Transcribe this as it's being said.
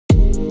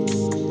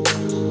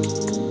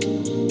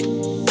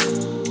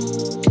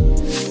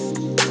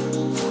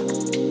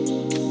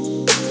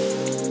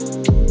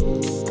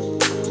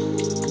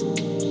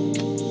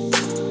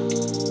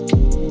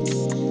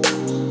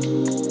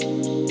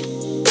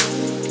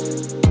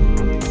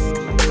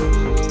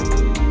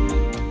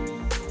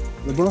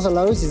Lebronze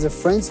Alloys is a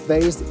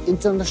France-based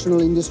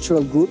international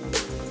industrial group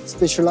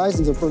specialized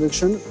in the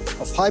production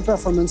of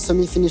high-performance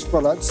semi-finished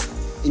products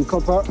in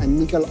copper and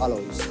nickel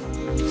alloys.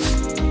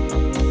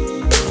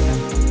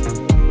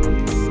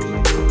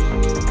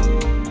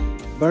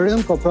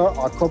 Beryllium copper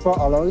are copper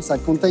alloys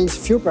that contains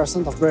few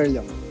percent of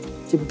beryllium,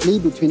 typically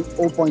between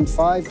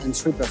 0.5 and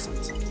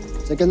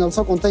 3%. They can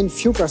also contain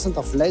few percent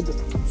of lead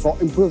for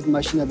improved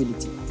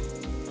machinability.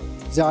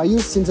 They are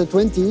used since the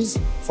 20s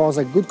for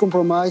the good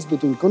compromise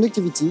between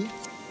conductivity,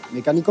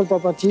 mechanical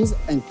properties,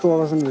 and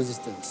corrosion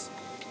resistance.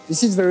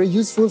 This is very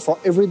useful for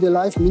everyday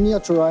life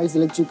miniaturized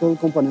electrical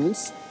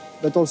components,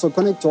 but also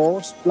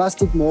connectors,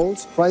 plastic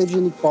molds,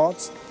 cryogenic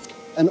parts,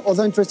 and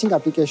other interesting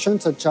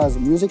applications such as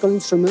musical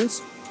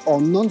instruments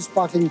or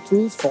non-sparkling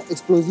tools for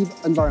explosive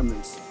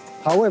environments.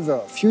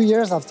 However, a few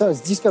years after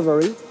its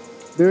discovery,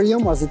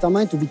 beryllium was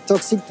determined to be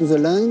toxic to the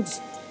lungs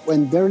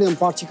when beryllium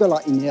particles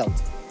are inhaled.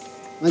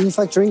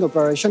 Manufacturing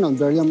operations on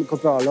beryllium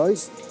copper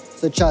alloys,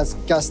 such as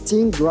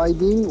casting,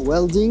 grinding,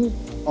 welding,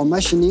 or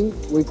machining,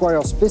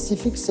 require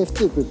specific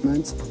safety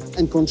equipment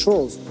and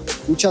controls,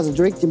 which has a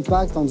direct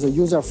impact on the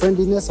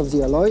user-friendliness of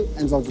the alloy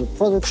and on the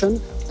production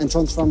and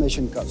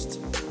transformation cost.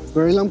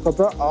 Beryllium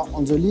copper are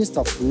on the list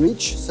of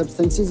REACH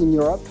substances in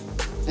Europe,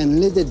 and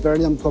leaded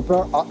beryllium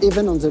copper are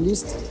even on the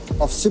list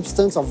of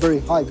substances of very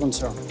high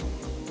concern.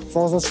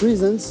 For those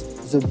reasons,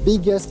 the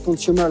biggest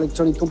consumer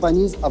electronic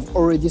companies have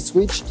already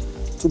switched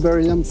to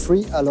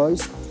beryllium-free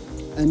alloys,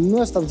 and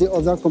most of the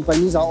other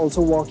companies are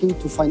also working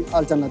to find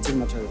alternative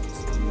materials.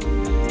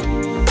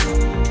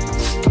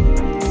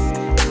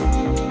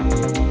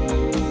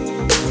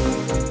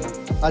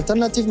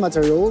 Alternative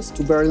materials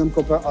to beryllium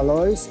copper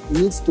alloys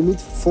needs to meet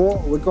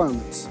 4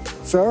 requirements.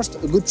 First,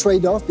 a good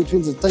trade-off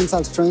between the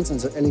tensile strength and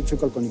the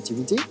electrical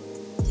conductivity.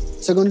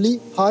 Secondly,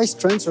 high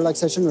strength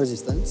relaxation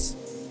resistance.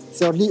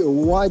 Thirdly, a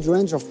wide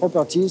range of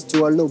properties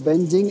to allow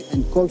bending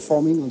and cold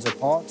forming on the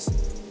parts.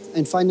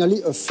 And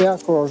finally, a fair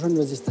corrosion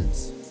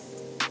resistance.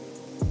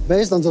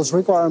 Based on those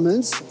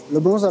requirements,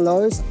 Lebronze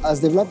Alloys has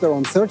developed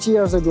around 30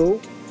 years ago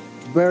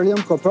beryllium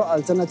copper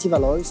alternative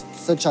alloys,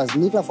 such as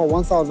Niclafor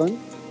 1000,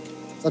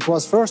 that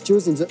was first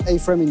used in the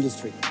A-frame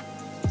industry.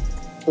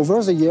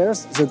 Over the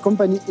years, the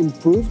company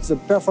improved the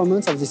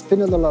performance of the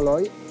spinodal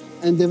alloy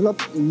and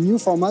developed new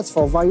formats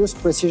for various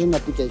precision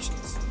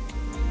applications.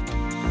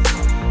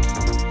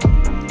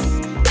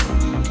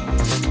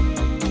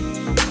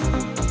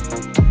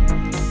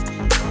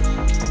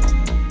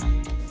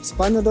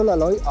 Spinodal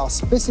alloys are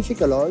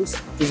specific alloys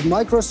whose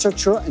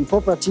microstructure and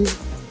properties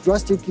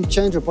drastically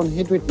change upon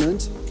heat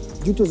treatment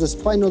due to the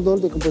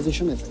spinodal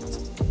decomposition effect.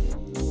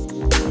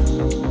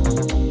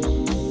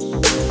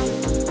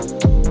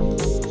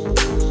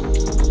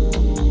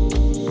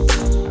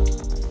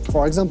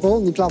 For example,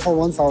 Niclafor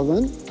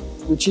 1000,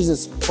 which is a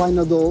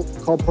spinodal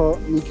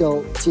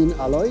copper-nickel tin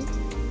alloy,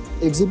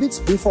 exhibits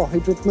before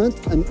heat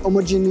treatment an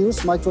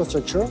homogeneous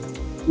microstructure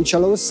which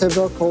allows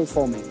severe cold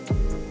forming.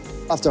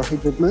 After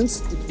heat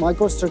treatments, its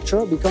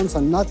microstructure becomes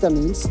an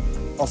alternance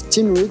of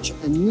tin-rich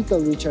and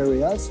nickel-rich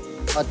areas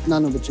at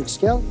nanometric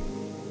scale,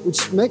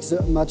 which makes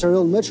the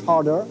material much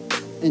harder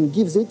and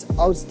gives it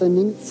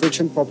outstanding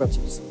friction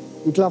properties.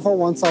 Niclafor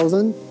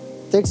 1000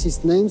 takes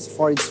its names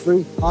for its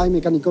very high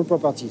mechanical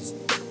properties.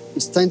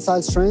 Its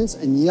tensile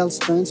strength and yield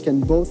strength can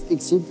both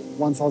exceed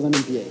 1000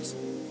 MPa.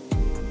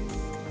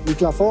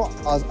 Niclafor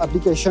has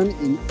application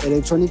in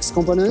electronics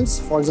components,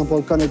 for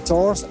example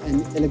connectors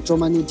and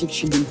electromagnetic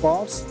shielding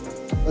parts,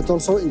 but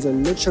also in the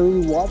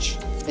luxury watch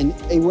and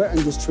eyewear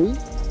industry,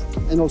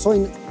 and also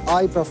in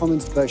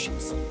high-performance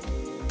bushings.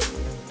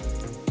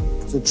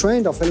 The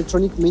trend of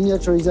electronic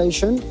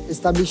miniaturization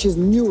establishes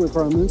new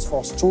requirements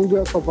for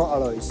stronger copper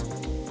alloys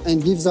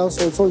and gives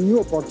us also new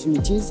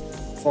opportunities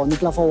for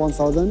Niclafor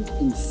 1000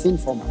 in thin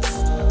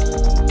formats.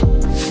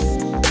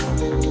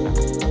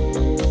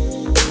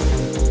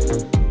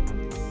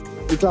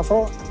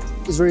 Niclafor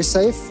is very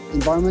safe,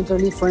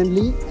 environmentally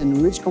friendly,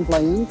 and REACH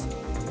compliant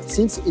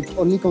since it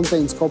only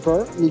contains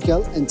copper,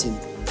 nickel, and tin.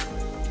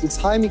 Its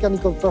high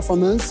mechanical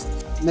performance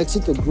makes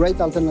it a great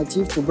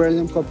alternative to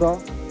beryllium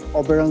copper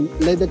or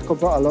beryllium-leaded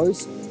copper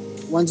alloys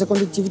when the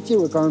conductivity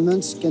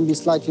requirements can be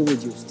slightly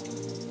reduced.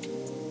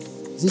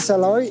 This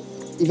alloy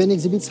even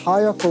exhibits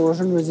higher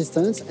corrosion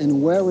resistance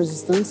and wear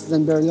resistance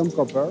than beryllium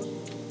copper,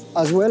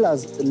 as well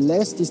as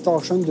less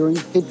distortion during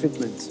heat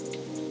treatment.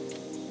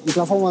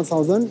 Niclafor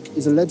 1000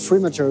 is a lead-free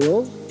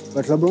material,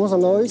 but Lebronze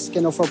alloys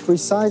can offer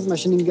precise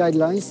machining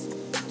guidelines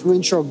to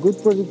ensure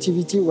good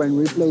productivity when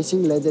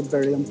replacing leaded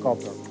beryllium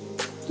copper.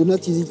 Do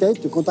not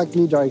hesitate to contact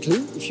me directly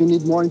if you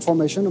need more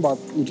information about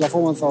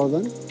Niclafor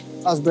 1000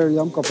 as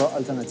beryllium copper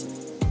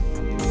alternative.